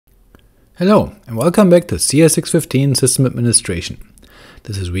Hello, and welcome back to CS615 System Administration.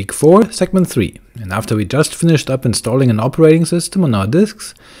 This is week 4, segment 3, and after we just finished up installing an operating system on our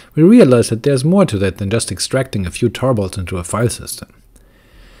disks, we realized that there's more to that than just extracting a few tarballs into a file system.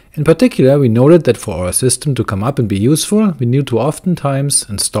 In particular, we noted that for our system to come up and be useful, we need to oftentimes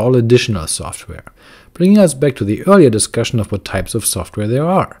install additional software, bringing us back to the earlier discussion of what types of software there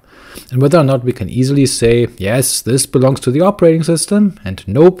are, and whether or not we can easily say, yes, this belongs to the operating system, and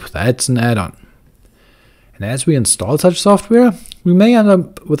nope, that's an add-on. And as we install such software, we may end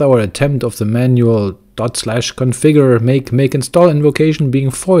up with our attempt of the manual /configure make install invocation being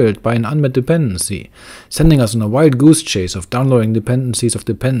foiled by an unmet dependency, sending us on a wild goose chase of downloading dependencies of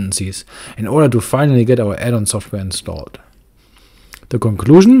dependencies in order to finally get our add-on software installed. The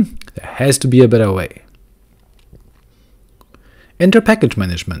conclusion? There has to be a better way. Enter package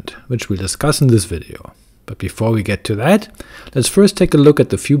management, which we'll discuss in this video. But before we get to that, let's first take a look at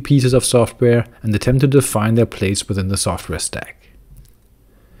the few pieces of software and attempt to define their place within the software stack.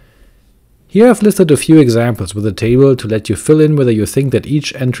 Here I've listed a few examples with a table to let you fill in whether you think that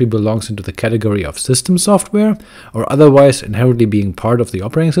each entry belongs into the category of system software, or otherwise inherently being part of the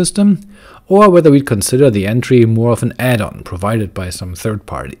operating system, or whether we'd consider the entry more of an add-on provided by some third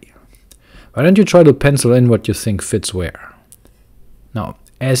party. Why don't you try to pencil in what you think fits where? Now,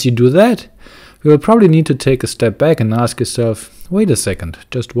 as you do that, you will probably need to take a step back and ask yourself, wait a second,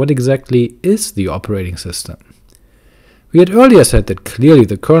 just what exactly is the operating system? We had earlier said that clearly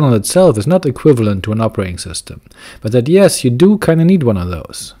the kernel itself is not equivalent to an operating system, but that yes, you do kinda need one of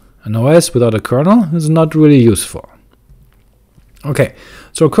those. An OS without a kernel is not really useful. Okay,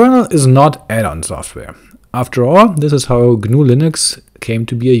 so a kernel is not add-on software. After all, this is how GNU Linux came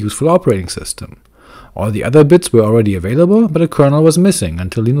to be a useful operating system. All the other bits were already available, but a kernel was missing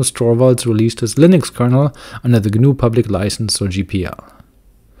until Linus Torvalds released his Linux kernel under the GNU Public License, or GPL.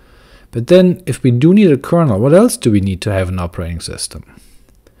 But then, if we do need a kernel, what else do we need to have an operating system?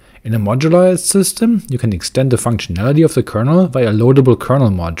 In a modularized system, you can extend the functionality of the kernel via loadable kernel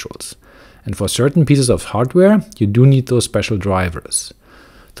modules, and for certain pieces of hardware, you do need those special drivers.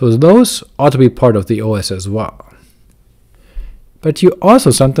 So those ought to be part of the OS as well. But you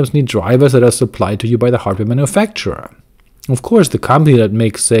also sometimes need drivers that are supplied to you by the hardware manufacturer. Of course, the company that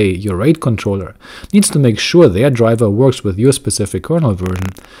makes, say, your RAID controller needs to make sure their driver works with your specific kernel version,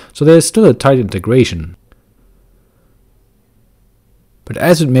 so there is still a tight integration. But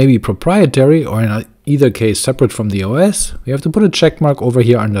as it may be proprietary, or in either case separate from the OS, we have to put a checkmark over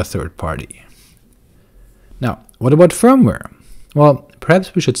here under third party. Now, what about firmware? Well,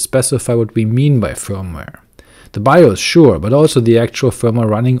 perhaps we should specify what we mean by firmware. The BIOS, sure, but also the actual firmware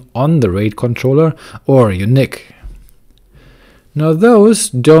running on the RAID controller or your NIC. Now those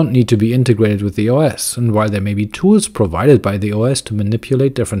don't need to be integrated with the OS, and while there may be tools provided by the OS to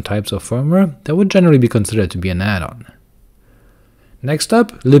manipulate different types of firmware, that would generally be considered to be an add-on. Next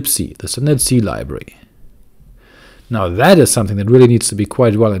up, libc, the standard C library. Now that is something that really needs to be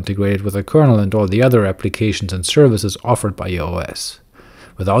quite well integrated with the kernel and all the other applications and services offered by your OS.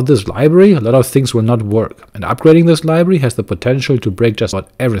 Without this library, a lot of things will not work, and upgrading this library has the potential to break just about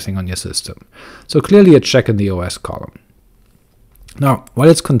everything on your system, so clearly a check in the OS column. Now, while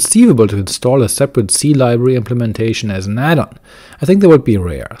it's conceivable to install a separate C library implementation as an add-on, I think that would be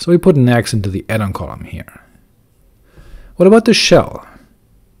rare, so we put an X into the add-on column here. What about the shell?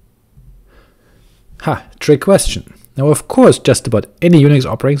 Trick question. Now of course just about any Unix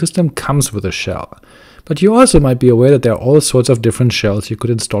operating system comes with a shell, but you also might be aware that there are all sorts of different shells you could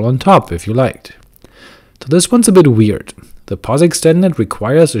install on top if you liked. So this one's a bit weird. The POSIX standard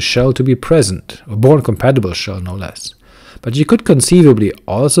requires a shell to be present, a born-compatible shell no less. But you could conceivably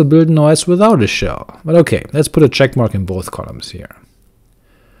also build an OS without a shell. But okay, let's put a checkmark in both columns here.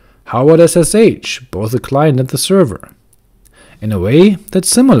 How about SSH, both the client and the server? In a way, that's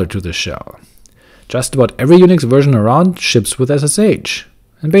similar to the shell. Just about every Unix version around ships with SSH,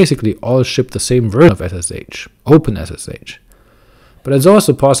 and basically all ship the same version of SSH, OpenSSH. But it's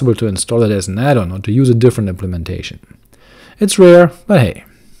also possible to install it as an add-on or to use a different implementation. It's rare, but hey.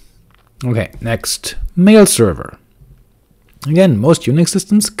 Okay, next, mail server. Again, most Unix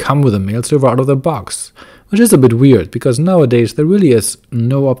systems come with a mail server out of the box, which is a bit weird, because nowadays there really is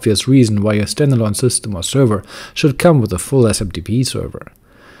no obvious reason why a standalone system or server should come with a full SMTP server.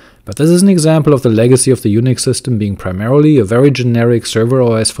 But this is an example of the legacy of the Unix system being primarily a very generic server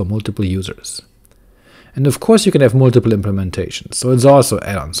OS for multiple users. And of course you can have multiple implementations, so it's also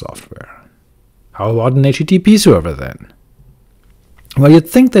add-on software. How about an HTTP server then? Well, you'd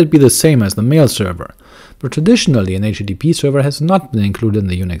think that'd be the same as the mail server, but traditionally an HTTP server has not been included in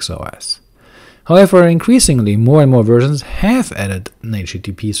the Unix OS. However, increasingly, more and more versions have added an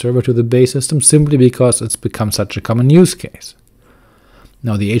HTTP server to the base system simply because it's become such a common use case.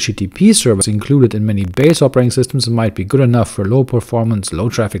 Now, the HTTP servers included in many base operating systems might be good enough for low-performance,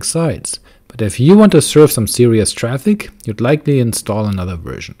 low-traffic sites, but if you want to serve some serious traffic, you'd likely install another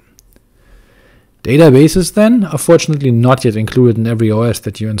version. Databases, then, are fortunately not yet included in every OS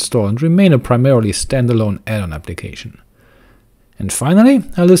that you install and remain a primarily standalone add-on application. And finally,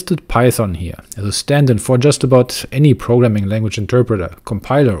 I listed Python here, as a stand-in for just about any programming language interpreter,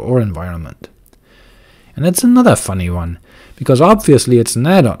 compiler, or environment. And that's another funny one, because obviously it's an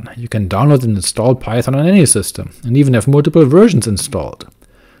add-on. You can download and install Python on any system, and even have multiple versions installed,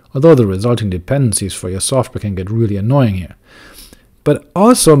 although the resulting dependencies for your software can get really annoying here. But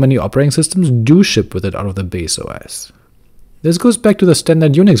also many operating systems do ship with it out of the base OS. This goes back to the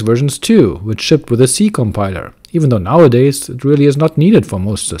standard Unix versions too, which shipped with a C compiler, even though nowadays it really is not needed for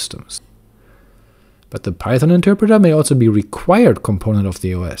most systems. But the Python interpreter may also be a required component of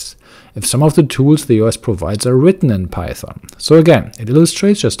the OS, if some of the tools the OS provides are written in Python. So again, it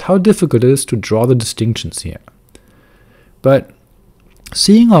illustrates just how difficult it is to draw the distinctions here. But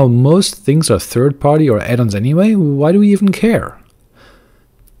seeing how most things are third-party or add-ons anyway, why do we even care?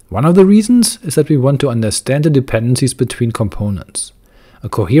 One of the reasons is that we want to understand the dependencies between components. A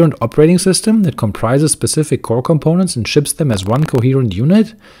coherent operating system that comprises specific core components and ships them as one coherent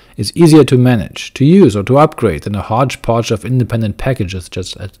unit is easier to manage, to use, or to upgrade than a hodgepodge of independent packages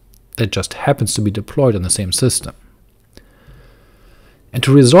that just happens to be deployed on the same system. And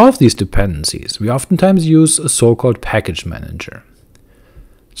to resolve these dependencies, we oftentimes use a so-called package manager.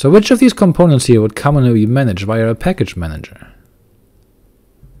 So which of these components here would commonly be managed via a package manager?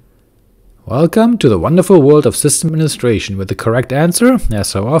 Welcome to the wonderful world of system administration, where the correct answer, as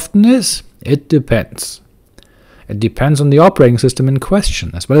so often is, it depends. It depends on the operating system in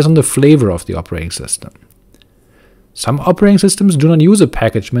question, as well as on the flavor of the operating system. Some operating systems do not use a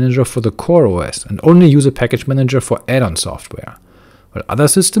package manager for the core OS, and only use a package manager for add-on software, while other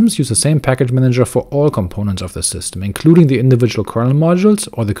systems use the same package manager for all components of the system, including the individual kernel modules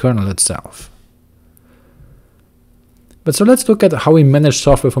or the kernel itself. But so let's look at how we manage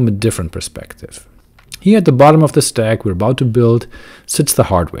software from a different perspective. Here at the bottom of the stack we're about to build sits the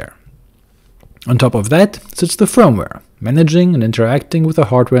hardware. On top of that sits the firmware, managing and interacting with the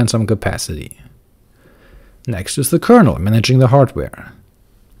hardware in some capacity. Next is the kernel, managing the hardware.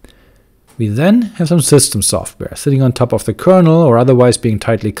 We then have some system software sitting on top of the kernel or otherwise being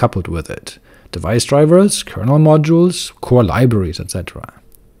tightly coupled with it, device drivers, kernel modules, core libraries, etc.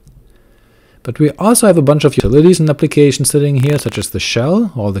 But we also have a bunch of utilities and applications sitting here, such as the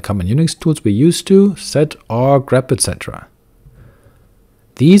shell, all the common Unix tools we're used to, set, arg, grep, etc.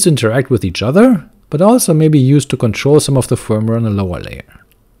 These interact with each other, but also may be used to control some of the firmware on a lower layer.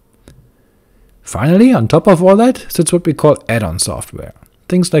 Finally, on top of all that sits what we call add-on software,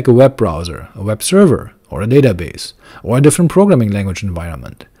 things like a web browser, a web server, or a database, or a different programming language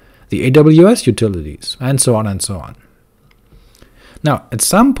environment, the AWS utilities, and so on and so on. Now, at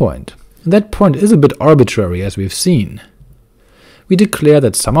some point, and that point is a bit arbitrary, as we've seen, we declare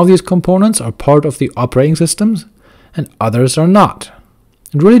that some of these components are part of the operating systems and others are not.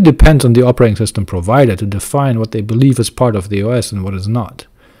 It really depends on the operating system provider to define what they believe is part of the OS and what is not.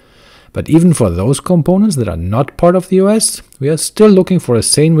 But even for those components that are not part of the OS, we are still looking for a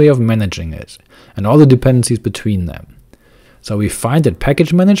sane way of managing it, and all the dependencies between them. So we find that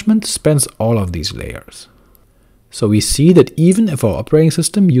package management spans all of these layers. So we see that even if our operating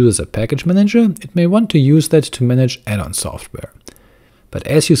system uses a package manager, it may want to use that to manage add-on software. But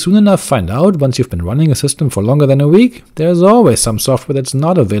as you soon enough find out once you've been running a system for longer than a week, there's always some software that's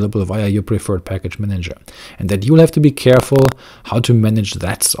not available via your preferred package manager, and that you'll have to be careful how to manage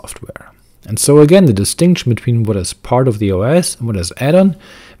that software. And so again, the distinction between what is part of the OS and what is add-on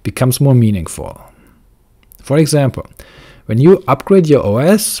becomes more meaningful. For example, when you upgrade your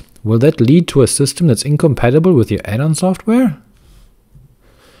OS, will that lead to a system that's incompatible with your add-on software?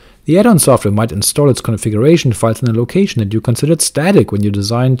 The add-on software might install its configuration files in a location that you considered static when you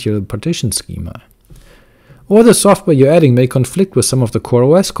designed your partition schema. Or the software you're adding may conflict with some of the core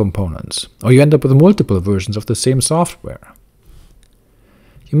OS components, or you end up with multiple versions of the same software.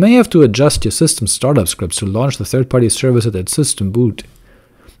 You may have to adjust your system startup scripts to launch the third-party service at its system boot,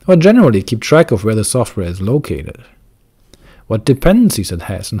 or generally keep track of where the software is located, what dependencies it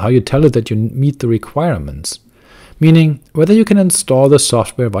has, and how you tell it that you meet the requirements, meaning whether you can install the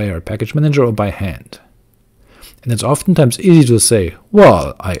software via a package manager or by hand. And it's oftentimes easy to say,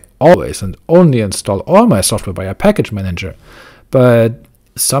 well, I always and only install all my software via package manager, but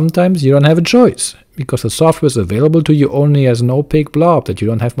sometimes you don't have a choice, because the software is available to you only as an opaque blob that you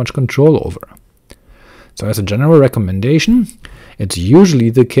don't have much control over. So as a general recommendation, it's usually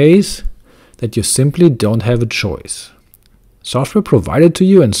the case that you simply don't have a choice. Software provided to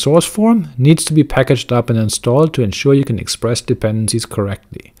you in source form needs to be packaged up and installed to ensure you can express dependencies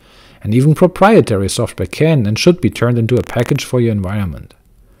correctly, and even proprietary software can and should be turned into a package for your environment.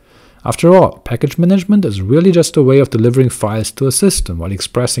 After all, package management is really just a way of delivering files to a system while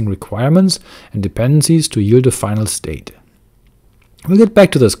expressing requirements and dependencies to yield a final state. We'll get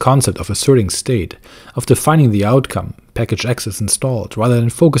back to this concept of asserting state, of defining the outcome, package X is installed, rather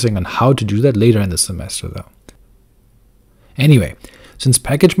than focusing on how to do that later in the semester though. Anyway, since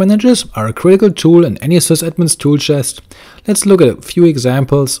package managers are a critical tool in any sysadmin's tool chest, let's look at a few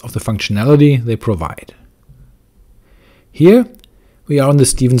examples of the functionality they provide. Here we are on the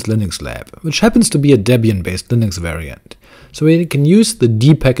Stevens Linux lab, which happens to be a Debian-based Linux variant, so we can use the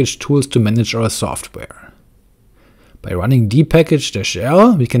dpkg tools to manage our software. By running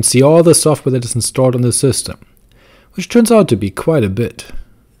dpkg-l, we can see all the software that is installed on the system, which turns out to be quite a bit.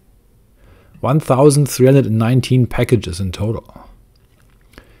 1,319 packages in total.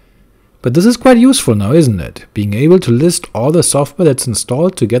 But this is quite useful now, isn't it? Being able to list all the software that's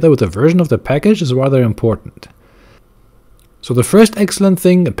installed together with a version of the package is rather important. So the first excellent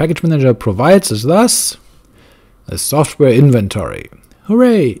thing a package manager provides is thus a software inventory.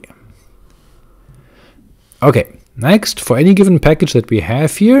 Hooray! Okay, next, for any given package that we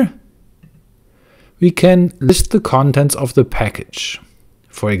have here, we can list the contents of the package.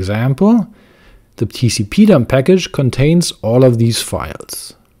 For example, the tcpdump package contains all of these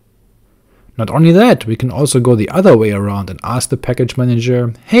files. Not only that, we can also go the other way around and ask the package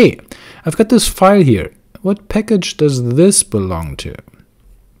manager, hey, I've got this file here, what package does this belong to?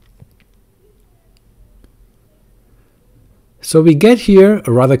 So we get here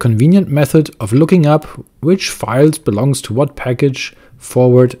a rather convenient method of looking up which files belongs to what package,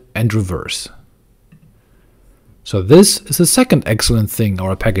 forward and reverse. So this is the second excellent thing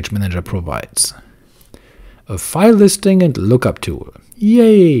our package manager provides. A file listing and lookup tool.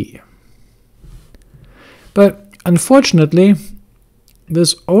 Yay! But unfortunately,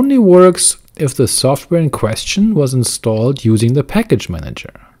 this only works if the software in question was installed using the package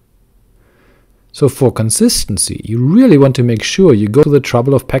manager. So for consistency, you really want to make sure you go to the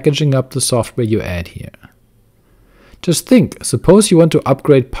trouble of packaging up the software you add here. Just think, suppose you want to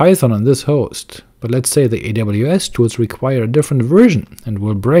upgrade Python on this host, but let's say the AWS tools require a different version and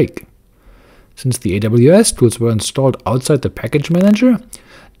will break. Since the AWS tools were installed outside the package manager,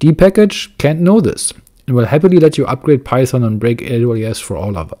 dpkg can't know this, and will happily let you upgrade Python and break AWS for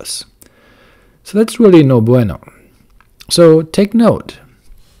all of us. So that's really no bueno. So take note.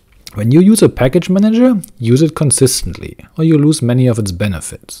 When you use a package manager, use it consistently, or you lose many of its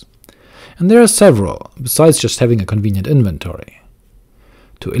benefits. And there are several, besides just having a convenient inventory.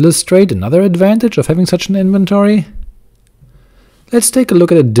 To illustrate another advantage of having such an inventory, let's take a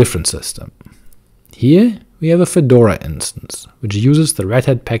look at a different system. Here we have a Fedora instance, which uses the Red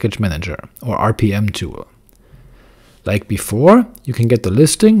Hat Package Manager, or RPM tool. Like before, you can get the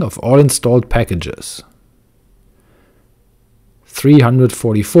listing of all installed packages.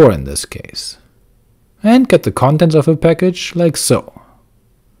 344 in this case. And get the contents of a package like so.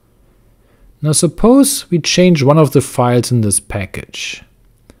 Now suppose we change one of the files in this package.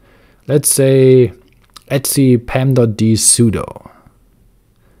 Let's say etc pam.d sudo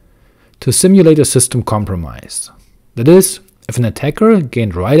to simulate a system compromise. That is, if an attacker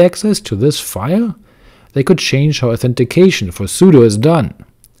gained write access to this file, they could change how authentication for sudo is done.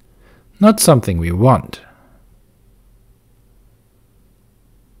 Not something we want.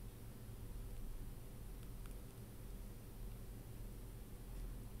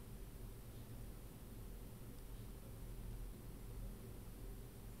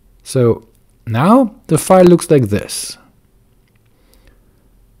 So now the file looks like this.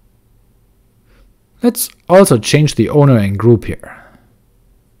 Let's also change the owner and group here.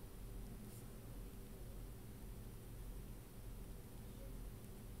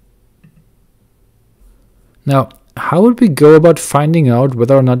 Now, how would we go about finding out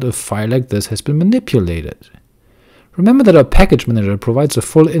whether or not a file like this has been manipulated? Remember that our package manager provides a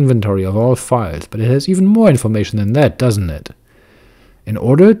full inventory of all files, but it has even more information than that, doesn't it? In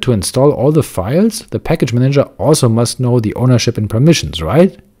order to install all the files, the package manager also must know the ownership and permissions,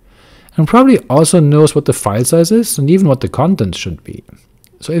 right? And probably also knows what the file size is and even what the contents should be.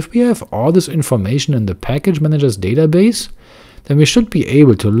 So if we have all this information in the package manager's database, then we should be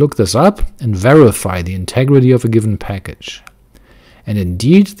able to look this up and verify the integrity of a given package. And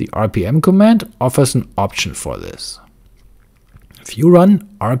indeed, the rpm command offers an option for this. If you run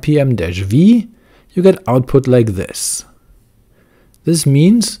rpm-v, you get output like this. This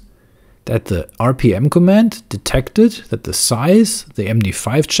means that the rpm command detected that the size, the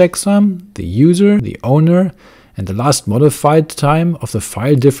MD5 checksum, the user, the owner, and the last modified time of the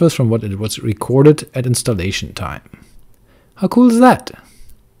file differs from what it was recorded at installation time. How cool is that?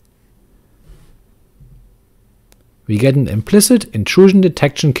 We get an implicit intrusion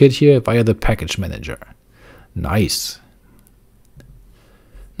detection kit here via the package manager. Nice.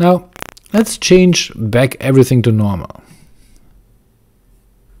 Now, let's change back everything to normal.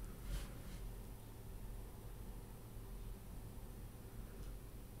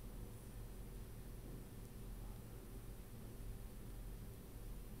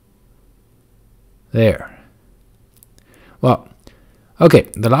 There. Well, okay,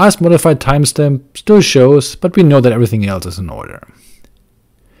 the last modified timestamp still shows, but we know that everything else is in order.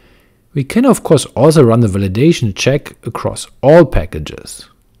 We can of course also run the validation check across all packages.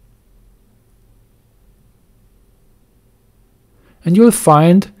 And you'll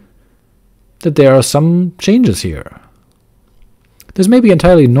find that there are some changes here. This may be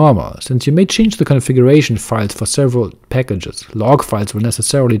entirely normal, since you may change the configuration files for several packages. Log files will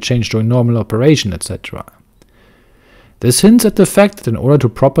necessarily change during normal operation, etc. This hints at the fact that in order to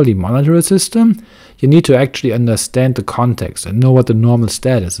properly monitor a system, you need to actually understand the context and know what the normal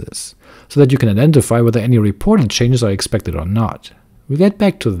status is, so that you can identify whether any reported changes are expected or not. We'll get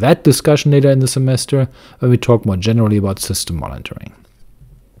back to that discussion later in the semester when we talk more generally about system monitoring.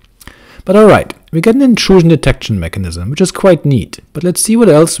 But alright, we get an intrusion detection mechanism, which is quite neat, but let's see what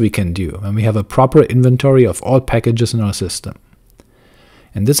else we can do when we have a proper inventory of all packages in our system.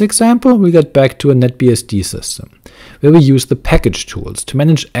 In this example, we get back to a NetBSD system, where we use the package tools to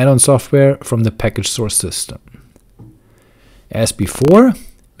manage add-on software from the package source system. As before,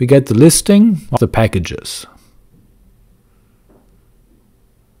 we get the listing of the packages.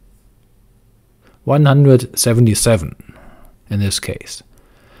 177 in this case.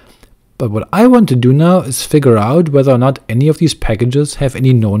 But what I want to do now is figure out whether or not any of these packages have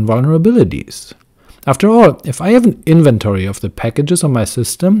any known vulnerabilities. After all, if I have an inventory of the packages on my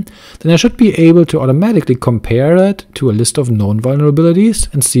system, then I should be able to automatically compare that to a list of known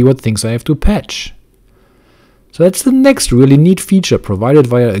vulnerabilities and see what things I have to patch. So that's the next really neat feature provided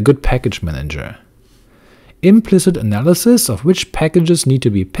via a good package manager. Implicit analysis of which packages need to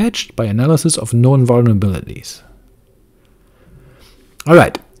be patched by analysis of known vulnerabilities.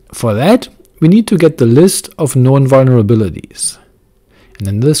 Alright, for that we need to get the list of known vulnerabilities. And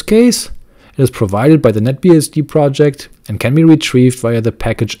in this case, it is provided by the NetBSD project and can be retrieved via the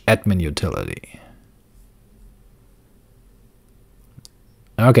package admin utility.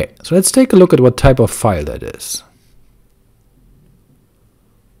 Okay, so let's take a look at what type of file that is.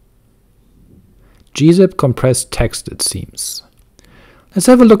 gzip compressed text, it seems. Let's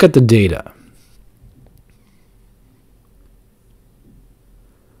have a look at the data.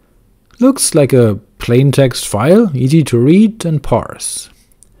 Looks like a plain text file, easy to read and parse.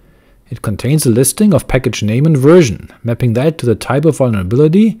 It contains a listing of package name and version, mapping that to the type of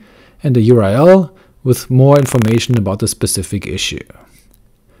vulnerability, and a URL with more information about the specific issue.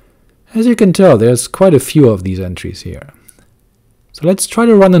 As you can tell, there's quite a few of these entries here. So let's try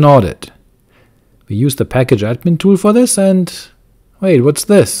to run an audit. We use the package admin tool for this, and wait, what's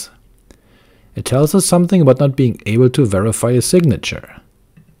this? It tells us something about not being able to verify a signature.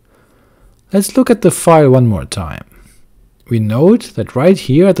 Let's look at the file one more time. We note that right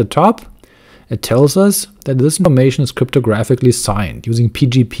here at the top, it tells us that this information is cryptographically signed using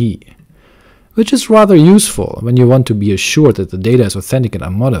PGP, which is rather useful when you want to be assured that the data is authentic and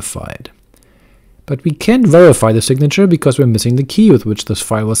unmodified. But we can't verify the signature because we're missing the key with which this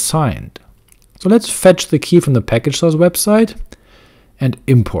file was signed. So let's fetch the key from the package source website and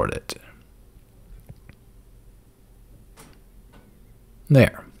import it.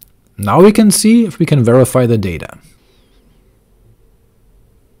 There. Now we can see if we can verify the data.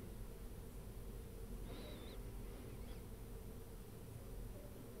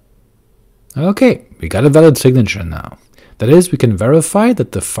 Okay, we got a valid signature now. That is, we can verify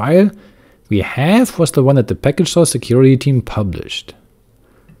that the file we have was the one that the package source security team published.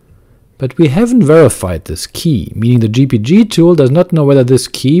 But we haven't verified this key, meaning the GPG tool does not know whether this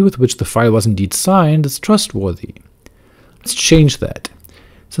key with which the file was indeed signed is trustworthy. Let's change that.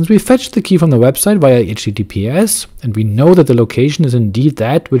 Since we fetched the key from the website via HTTPS, and we know that the location is indeed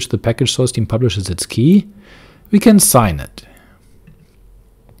that which the package source team publishes its key, we can sign it.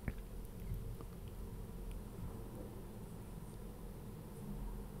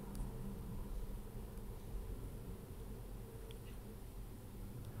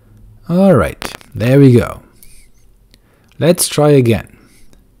 Alright, there we go. Let's try again.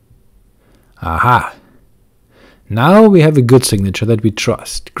 Aha! Now we have a good signature that we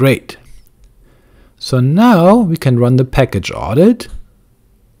trust. Great. So now we can run the package audit,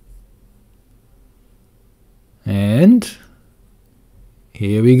 and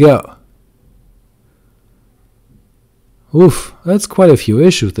here we go. Oof, that's quite a few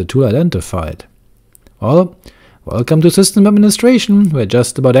issues the tool identified. Well, welcome to system administration, where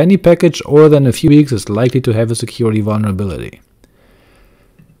just about any package older than a few weeks is likely to have a security vulnerability.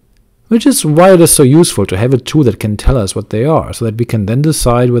 Which is why it is so useful to have a tool that can tell us what they are, so that we can then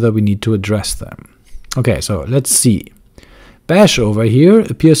decide whether we need to address them. Okay, so let's see. Bash over here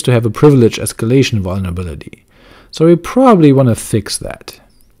appears to have a privilege escalation vulnerability, so we probably want to fix that.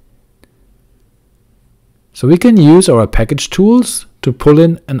 So we can use our package tools to pull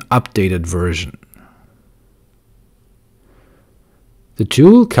in an updated version. The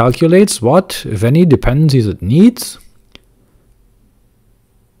tool calculates what, if any, dependencies it needs,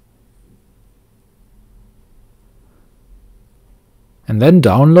 and then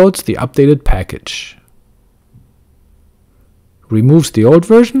downloads the updated package, removes the old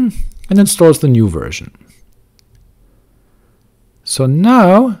version, and installs the new version. So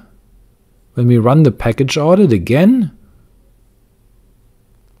now, when we run the package audit again,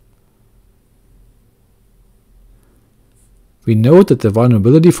 we note that the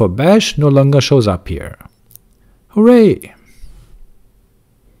vulnerability for bash no longer shows up here. Hooray!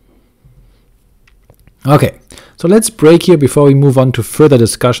 Okay, so let's break here before we move on to further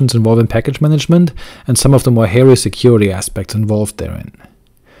discussions involving package management and some of the more hairy security aspects involved therein.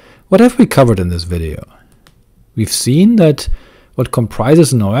 What have we covered in this video? We've seen that what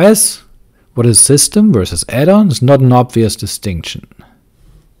comprises an OS, what is system versus add-on, is not an obvious distinction.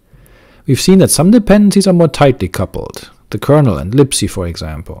 We've seen that some dependencies are more tightly coupled, the kernel and libc for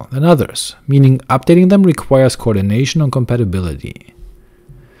example, than others, meaning updating them requires coordination on compatibility.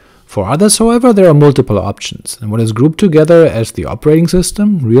 For others, however, there are multiple options, and what is grouped together as the operating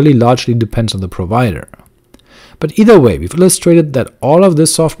system really largely depends on the provider. But either way, we've illustrated that all of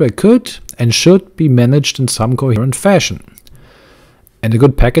this software could and should be managed in some coherent fashion. And a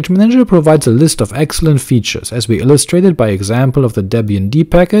good package manager provides a list of excellent features, as we illustrated by example of the Debian D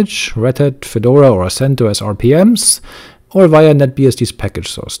package, Red Hat, Fedora or CentOS RPMs, or via NetBSD's package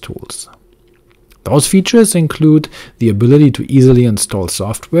source tools. Those features include the ability to easily install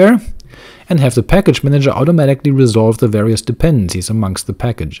software, and have the package manager automatically resolve the various dependencies amongst the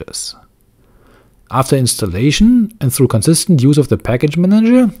packages. After installation, and through consistent use of the package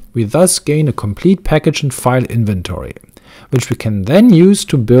manager, we thus gain a complete package and file inventory, which we can then use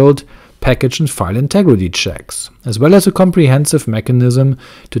to build package and file integrity checks, as well as a comprehensive mechanism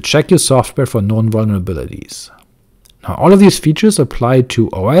to check your software for known vulnerabilities. Now, all of these features apply to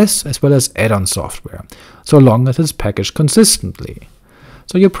OS as well as add-on software, so long as it's packaged consistently.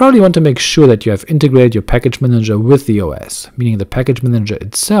 So you probably want to make sure that you have integrated your package manager with the OS, meaning the package manager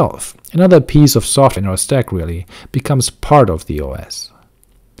itself, another piece of software in our stack really, becomes part of the OS.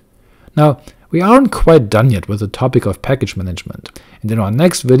 Now, we aren't quite done yet with the topic of package management, and in our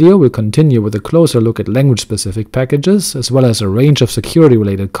next video we'll continue with a closer look at language-specific packages, as well as a range of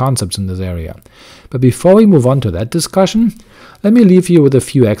security-related concepts in this area. But before we move on to that discussion, let me leave you with a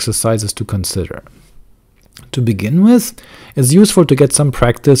few exercises to consider. To begin with, it's useful to get some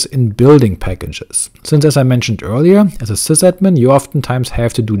practice in building packages, since as I mentioned earlier, as a sysadmin you oftentimes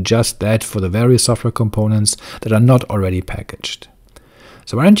have to do just that for the various software components that are not already packaged.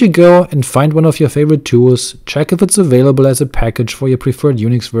 So why don't you go and find one of your favorite tools, check if it's available as a package for your preferred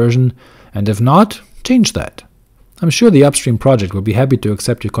Unix version, and if not, change that. I'm sure the upstream project will be happy to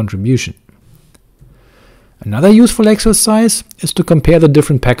accept your contribution. Another useful exercise is to compare the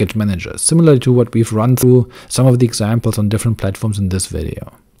different package managers, similar to what we've run through some of the examples on different platforms in this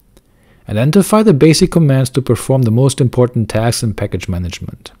video. Identify the basic commands to perform the most important tasks in package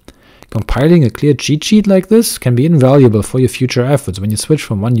management. Compiling a clear cheat sheet like this can be invaluable for your future efforts when you switch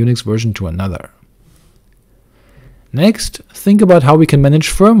from one Unix version to another. Next, think about how we can manage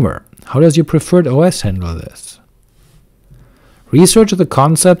firmware. How does your preferred OS handle this? Research the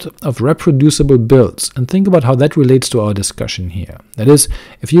concept of reproducible builds and think about how that relates to our discussion here. That is,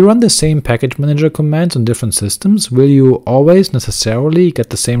 if you run the same package manager commands on different systems, will you always necessarily get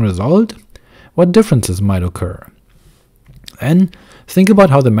the same result? What differences might occur? Then, think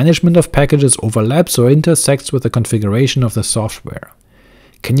about how the management of packages overlaps or intersects with the configuration of the software.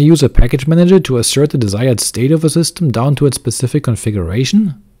 Can you use a package manager to assert the desired state of a system down to its specific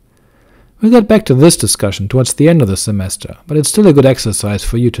configuration? We'll get back to this discussion towards the end of the semester, but it's still a good exercise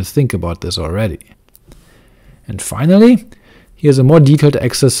for you to think about this already. And finally, here's a more detailed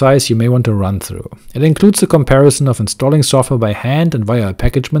exercise you may want to run through. It includes a comparison of installing software by hand and via a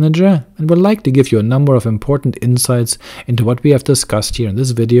package manager, and will likely give you a number of important insights into what we have discussed here in this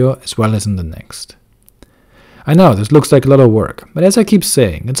video as well as in the next. I know, this looks like a lot of work, but as I keep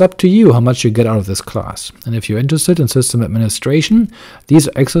saying, it's up to you how much you get out of this class, and if you're interested in system administration, these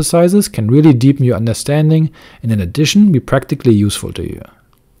exercises can really deepen your understanding and in addition be practically useful to you.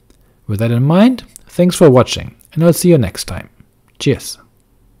 With that in mind, thanks for watching, and I'll see you next time. Cheers!